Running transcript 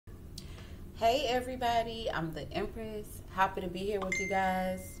Hey everybody, I'm the Empress. Happy to be here with you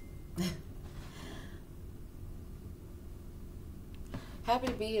guys. Happy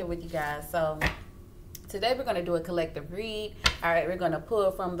to be here with you guys. So today we're going to do a collective read. All right, we're going to pull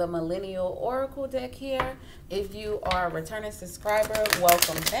from the Millennial Oracle deck here. If you are a returning subscriber,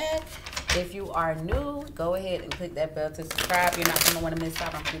 welcome back. If you are new, go ahead and click that bell to subscribe. You're not going to want to miss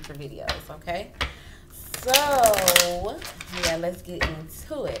out on future videos, okay? So, yeah, let's get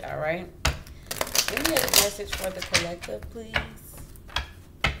into it, all right? Give me a message for the collective, please.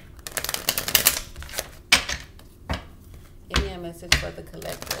 Give me a message for the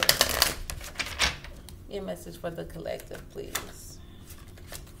collective. Give me a message for the collective, please.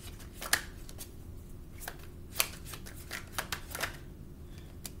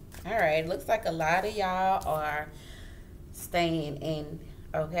 All right, looks like a lot of y'all are staying in,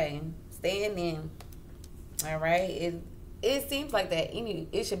 okay? Staying in, all right? It seems like that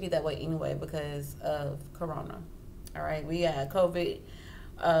it should be that way anyway because of Corona. All right, we got COVID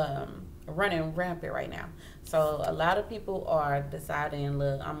running rampant right now. So a lot of people are deciding,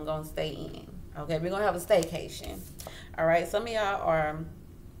 look, I'm going to stay in. Okay, we're going to have a staycation. All right, some of y'all are,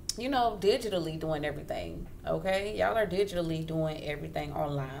 you know, digitally doing everything. Okay, y'all are digitally doing everything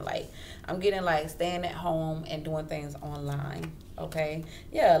online. Like, I'm getting like staying at home and doing things online. Okay,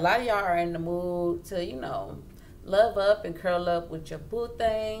 yeah, a lot of y'all are in the mood to, you know, love up and curl up with your boo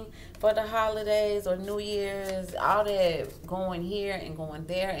thing for the holidays or New Year's. All that going here and going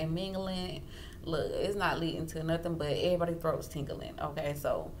there and mingling. Look, it's not leading to nothing but everybody's throats tingling. Okay,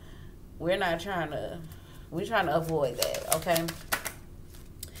 so we're trying to avoid that. Okay.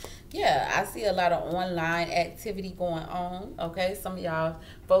 Yeah, I see a lot of online activity going on. Okay, some of y'all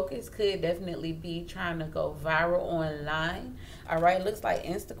focus could definitely be trying to go viral online. All right, looks like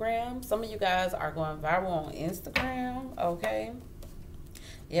Instagram. Some of you guys are going viral on Instagram. Okay,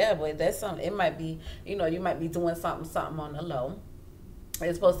 yeah, but that's something. It might be, you know, you might be doing something on the low.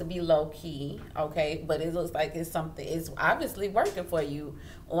 It's supposed to be low key, okay, but it looks like it's something. It's obviously working for you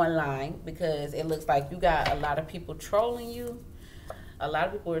online because it looks like you got a lot of people trolling you. A lot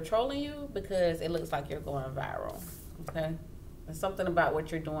of people are trolling you because it looks like you're going viral, okay? There's something about what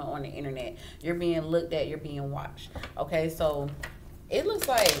you're doing on the internet. You're being looked at, you're being watched, okay? So it looks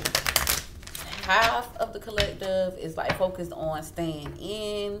like half of the collective is like focused on staying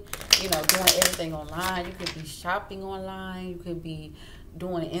in, you know, doing everything online. You could be shopping online. You could be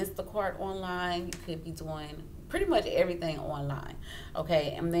doing Instacart online. You could be doing pretty much everything online,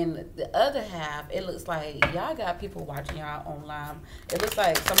 okay? And then the other half, it looks like y'all got people watching y'all online. It looks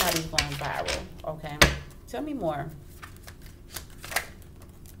like somebody's going viral, okay? Tell me more.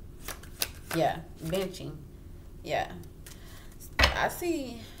 Yeah, benching. Yeah,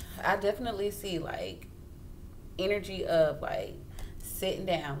 I definitely see like energy of like sitting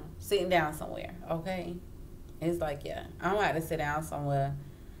down somewhere, okay? It's like, yeah, I'm about to sit down somewhere.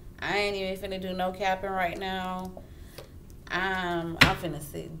 I ain't even finna do no capping right now. I'm finna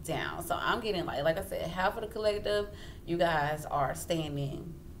sit down. So I'm getting like I said, half of the collective, you guys are staying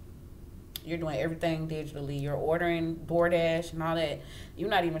in. You're doing everything digitally. You're ordering DoorDash and all that. You're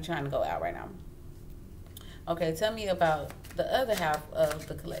not even trying to go out right now. Okay, tell me about the other half of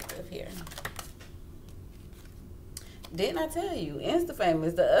the collective here. Didn't I tell you?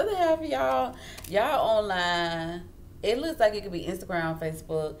 Insta-famous. The other half of y'all online. It looks like it could be Instagram,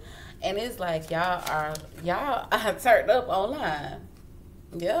 Facebook, and it's like y'all are turned up online.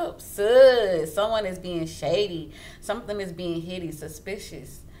 Yep, sus. Someone is being shady. Something is being hitty,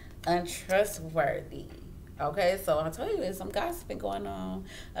 suspicious, untrustworthy. Okay, so I told you there's some gossiping going on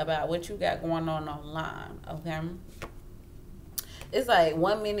about what you got going on online. Okay. It's like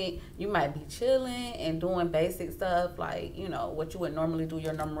 1 minute you might be chilling and doing basic stuff like, you know, what you would normally do,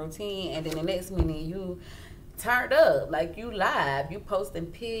 your normal routine, and then the next minute you turned up, like you live, you posting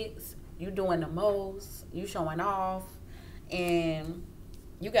pics, you doing the most, you showing off, and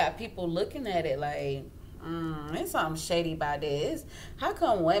you got people looking at it like, it's something shady about this. How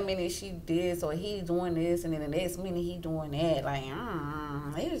come 1 minute she did or he doing this and then the next minute he doing that? Like,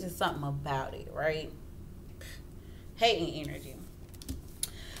 it was just something about it, right? Hating energy.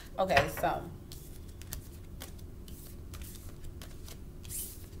 Okay, so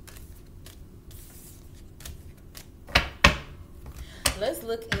let's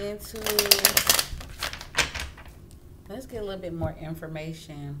get a little bit more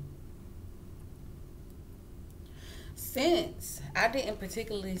information. Since I didn't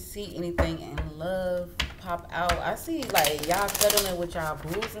particularly see anything in love pop out, I see like y'all settling with y'all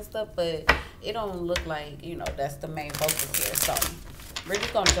boos and stuff, but it don't look like, you know, that's the main focus here. So we're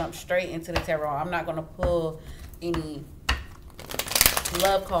just gonna jump straight into the tarot. I'm not gonna pull any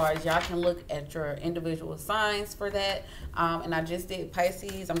love cards. Y'all can look at your individual signs for that. And I just did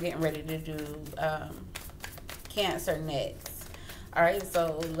Pisces. I'm getting ready to do Cancer next. All right,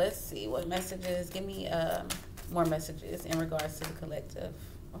 so let's see what messages. Give me more messages in regards to the collective.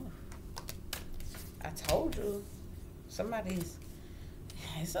 Oh, I told you, somebody's.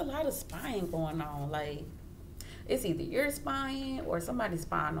 It's a lot of spying going on. Like, it's either you're spying or somebody's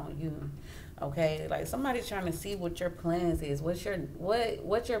spying on you. Okay, like somebody's trying to see what your plans is. What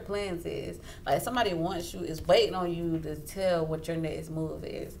your plans is. Like somebody wants you, is waiting on you to tell what your next move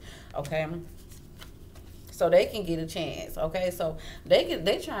is. Okay. So they can get a chance. Okay, so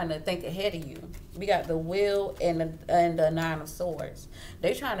they trying to think ahead of you. We got the Wheel and the Nine of Swords.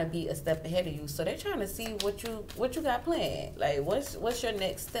 They trying to be a step ahead of you. So they trying to see what you got planned. Like what's your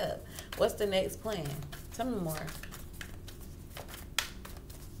next step? What's the next plan? Tell me more.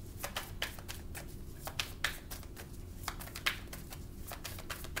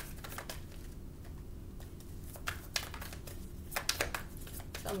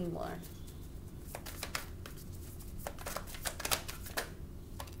 Tell me more.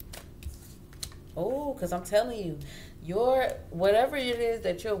 Oh, because I'm telling you, whatever it is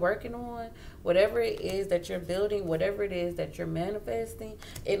that you're working on, whatever it is that you're building, whatever it is that you're manifesting,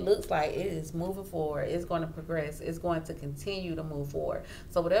 it looks like it is moving forward. It's going to progress. It's going to continue to move forward.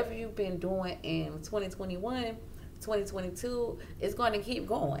 So whatever you've been doing in 2021, 2022, it's going to keep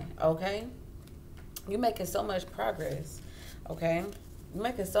going, okay? You're making so much progress, okay? You're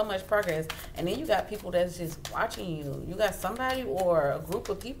making so much progress, and then you got people that's just watching you. You got somebody or a group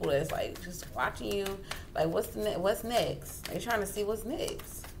of people that's like just watching you. Like, what's next? They're trying to see what's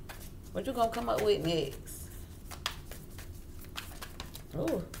next. What you gonna come up with next?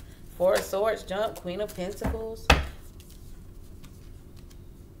 Ooh, Four of Swords, jump, Queen of Pentacles.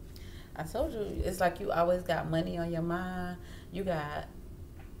 I told you, it's like you always got money on your mind. You got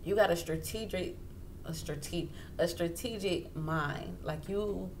a strategic mind. Like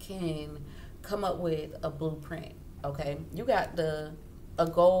you can come up with a blueprint. Okay, you got a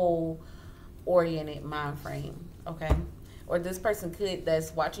goal oriented mind frame. Okay, or this person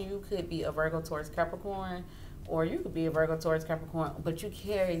that's watching you could be a Virgo towards Capricorn, or you could be a Virgo towards Capricorn, but you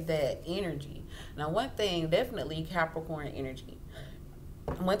carry that energy. Now, one thing, definitely Capricorn energy.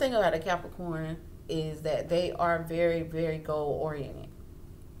 One thing about a Capricorn is that they are very, very goal oriented.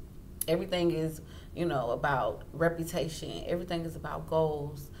 Everything is, about reputation. Everything is about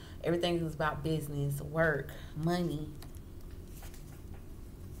goals. Everything is about business, work, money.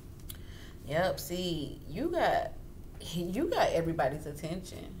 Yep, see, you got everybody's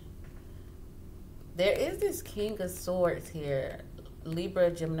attention. There is this King of Swords here,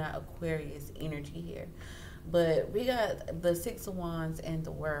 Libra, Gemini, Aquarius energy here. But we got the Six of Wands and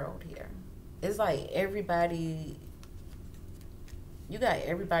the World here. It's like everybody, you got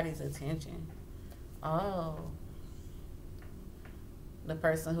everybody's attention. Oh. The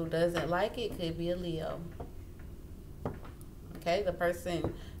person who doesn't like it could be a Leo. Okay, the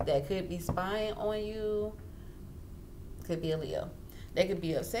person that could be spying on you could be a Leo. They could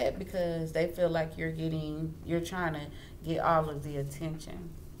be upset because they feel like you're trying to get all of the attention.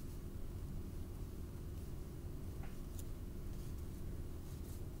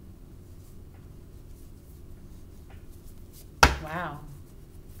 Wow.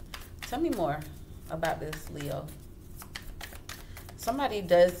 Tell me more about this, Leo. Somebody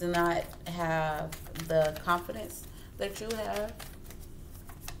does not have the confidence that you have.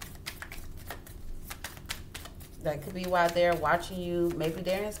 That could be why they're watching you. Maybe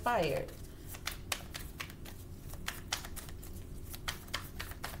they're inspired.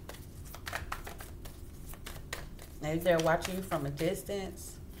 Maybe they're watching you from a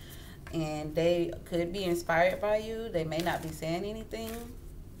distance, and they could be inspired by you. They may not be saying anything.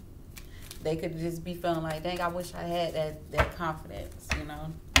 They could just be feeling like, dang, I wish I had that confidence,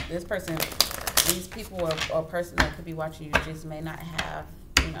 This person, these people or a person that could be watching you just may not have,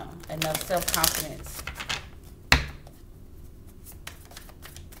 enough self-confidence.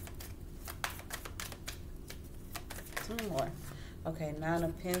 Tell me more. Okay, Nine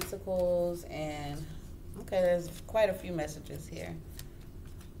of Pentacles, and okay, there's quite a few messages here.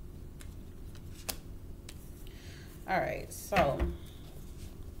 All right, so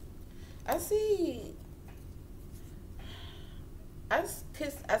I see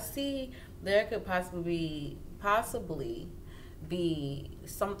there could possibly be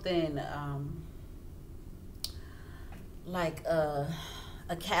something like a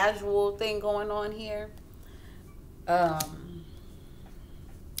casual thing going on here.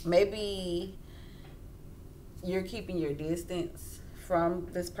 Maybe you're keeping your distance from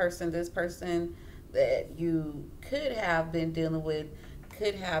this person that you could have been dealing with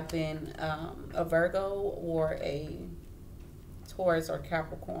could have been a Virgo or a Taurus or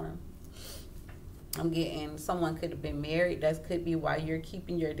Capricorn. I'm getting someone could have been married. That could be why you're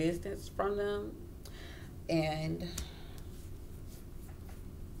keeping your distance from them. And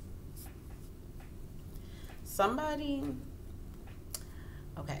somebody,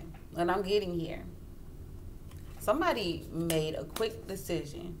 okay, what I'm getting here, somebody made a quick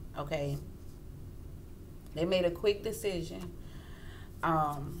decision, okay? They made a quick decision.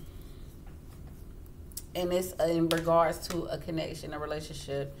 And it's in regards to a connection, a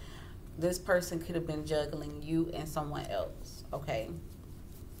relationship. This person could have been juggling you and someone else, okay?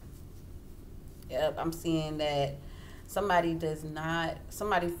 Yep, I'm seeing that somebody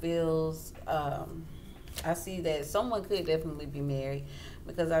feels, I see that someone could definitely be married,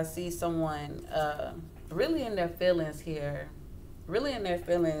 because I see someone really in their feelings here, really in their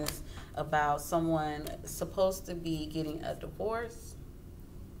feelings about someone supposed to be getting a divorce.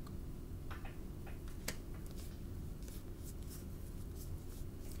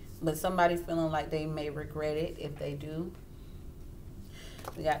 But somebody feeling like they may regret it if they do.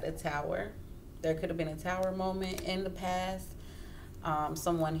 We got the Tower. There could have been a Tower moment in the past.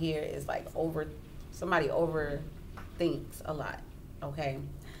 Someone here is like somebody overthinks a lot, okay?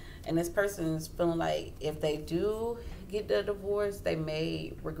 And this person is feeling like if they do get the divorce, they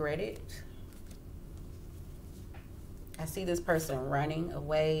may regret it. I see this person running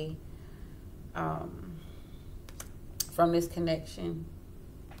away from this connection.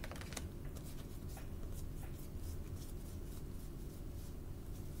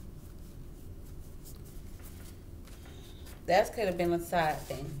 That could have been a side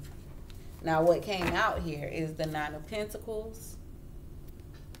thing. Now, what came out here is the Nine of Pentacles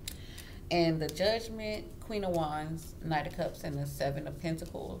and the Judgment, Queen of Wands, Knight of Cups, and the Seven of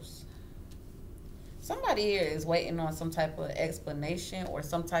Pentacles. Somebody here is waiting on some type of explanation or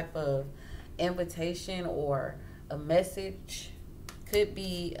some type of invitation or a message. Could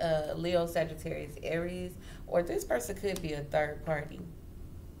be Leo, Sagittarius, Aries, or this person could be a third party.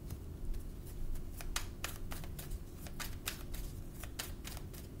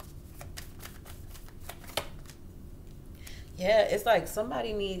 Yeah, it's like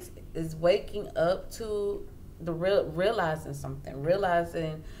somebody is waking up to the realizing something,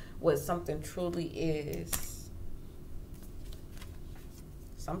 realizing what something truly is.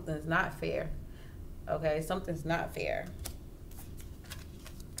 Something's not fair. Okay, something's not fair.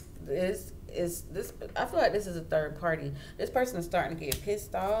 I feel like this is a third party. This person is starting to get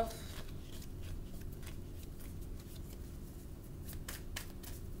pissed off.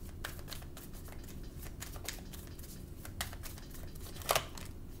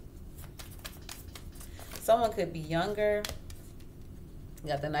 Someone could be younger. You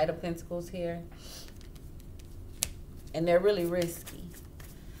got the Knight of Pentacles here. And they're really risky.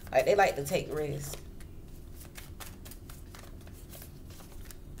 Like, they like to take risks.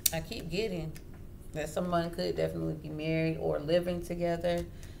 I keep getting that someone could definitely be married or living together.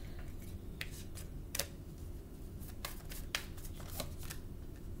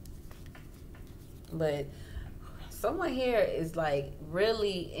 But someone here is like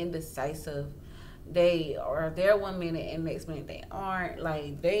really indecisive. They are there one minute and next minute they aren't.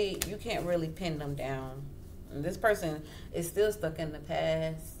 Like, you can't really pin them down. And this person is still stuck in the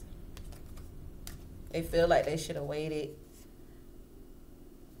past. They feel like they should have waited.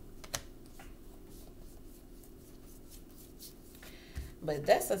 But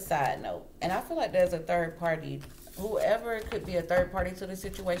that's a side note. And I feel like there's a third party. Whoever could be a third party to the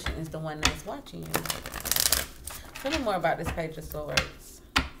situation is the one that's watching you. Tell me more about this Page of Swords.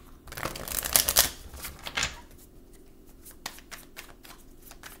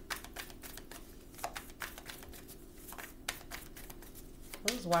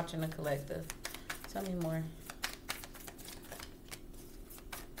 Who's watching the collective? Tell me more.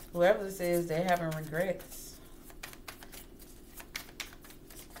 Whoever this is, they're having regrets.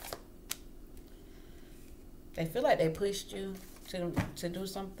 They feel like they pushed you to do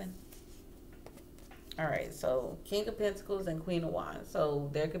something. All right, so King of Pentacles and Queen of Wands. So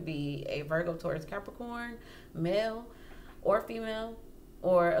there could be a Virgo, Taurus, Capricorn, male or female,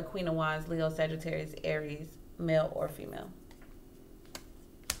 or a Queen of Wands, Leo, Sagittarius, Aries, male or female.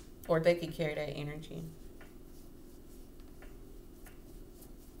 Or they could carry that energy.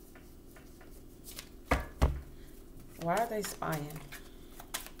 Why are they spying?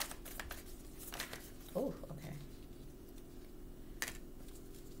 Oh, okay.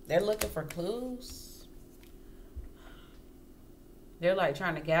 They're looking for clues. They're like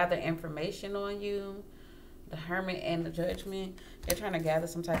trying to gather information on you. The Hermit and the Judgment. They're trying to gather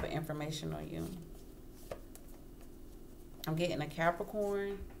some type of information on you. I'm getting a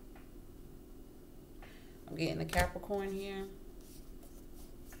Capricorn. I'm getting a Capricorn here.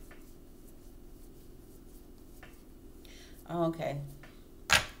 Okay.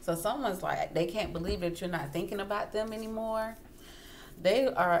 So someone's like, they can't believe that you're not thinking about them anymore. They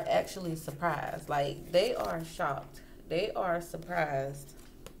are actually surprised. Like, they are shocked. They are surprised.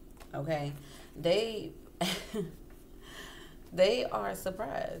 Okay. They they are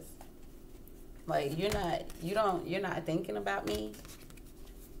surprised. Like, you're not thinking about me.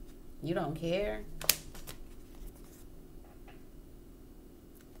 You don't care.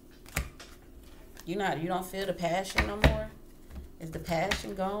 You don't feel the passion no more. Is the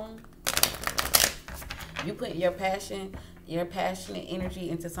passion gone? You put your passionate energy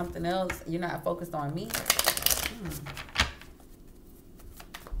into something else. You're not focused on me.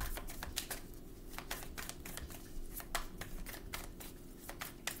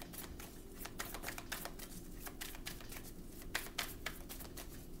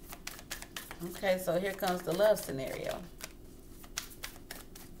 Okay, so here comes the love scenario.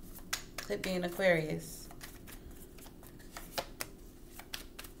 Could be an Aquarius.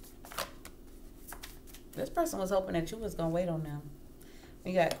 This person was hoping that you was going to wait on them.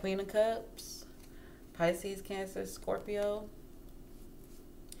 We got Queen of Cups, Pisces, Cancer, Scorpio.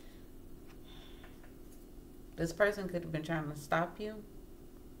 This person could have been trying to stop you.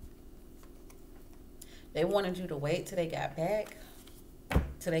 They wanted you to wait till they got back,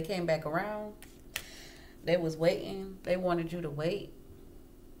 till they came back around. They was waiting. They wanted you to wait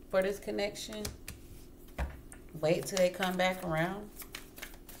for this connection. Wait till they come back around.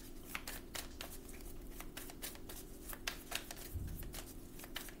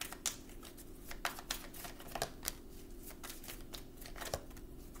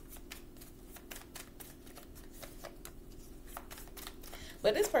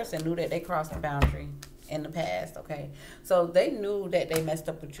 But this person knew that they crossed the boundary in the past, okay? So they knew that they messed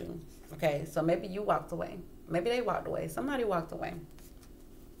up with you, okay? So maybe you walked away. Maybe they walked away. Somebody walked away.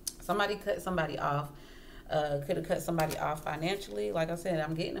 Somebody cut somebody off. Could have cut somebody off financially. Like I said,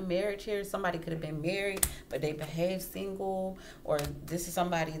 I'm getting a marriage here. Somebody could have been married, but they behaved single. Or this is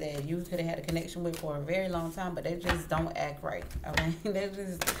somebody that you could have had a connection with for a very long time, but they just don't act right, okay? They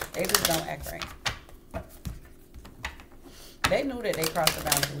just don't act right. They knew that they crossed the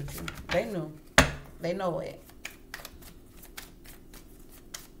boundary with you. They knew. They know it.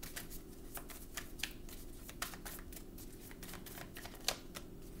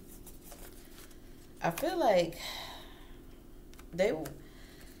 I feel like they...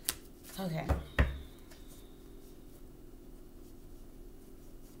 Okay.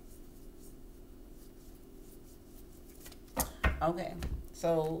 Okay.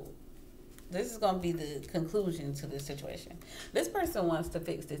 So... this is going to be the conclusion to this situation. This person wants to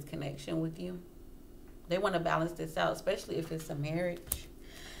fix this connection with you. They want to balance this out, especially if it's a marriage.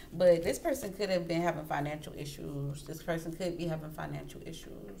 But this person could have been having financial issues. This person could be having financial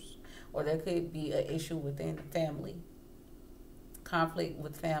issues. Or there could be an issue within the family. Conflict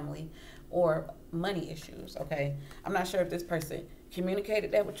with family. Or money issues, okay? I'm not sure if this person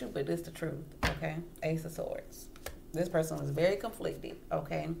communicated that with you, but it's the truth, okay? Ace of Swords. This person was very conflicted,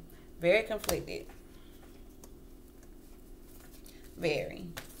 okay? Very conflicted. Very.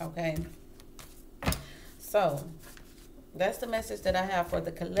 Okay. So, that's the message that I have for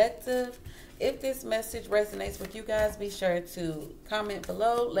the collective. If this message resonates with you guys, be sure to comment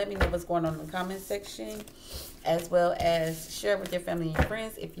below. Let me know what's going on in the comment section. As well as share with your family and your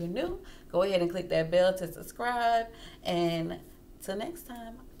friends. If you're new, go ahead and click that bell to subscribe. And till next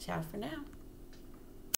time, ciao for now.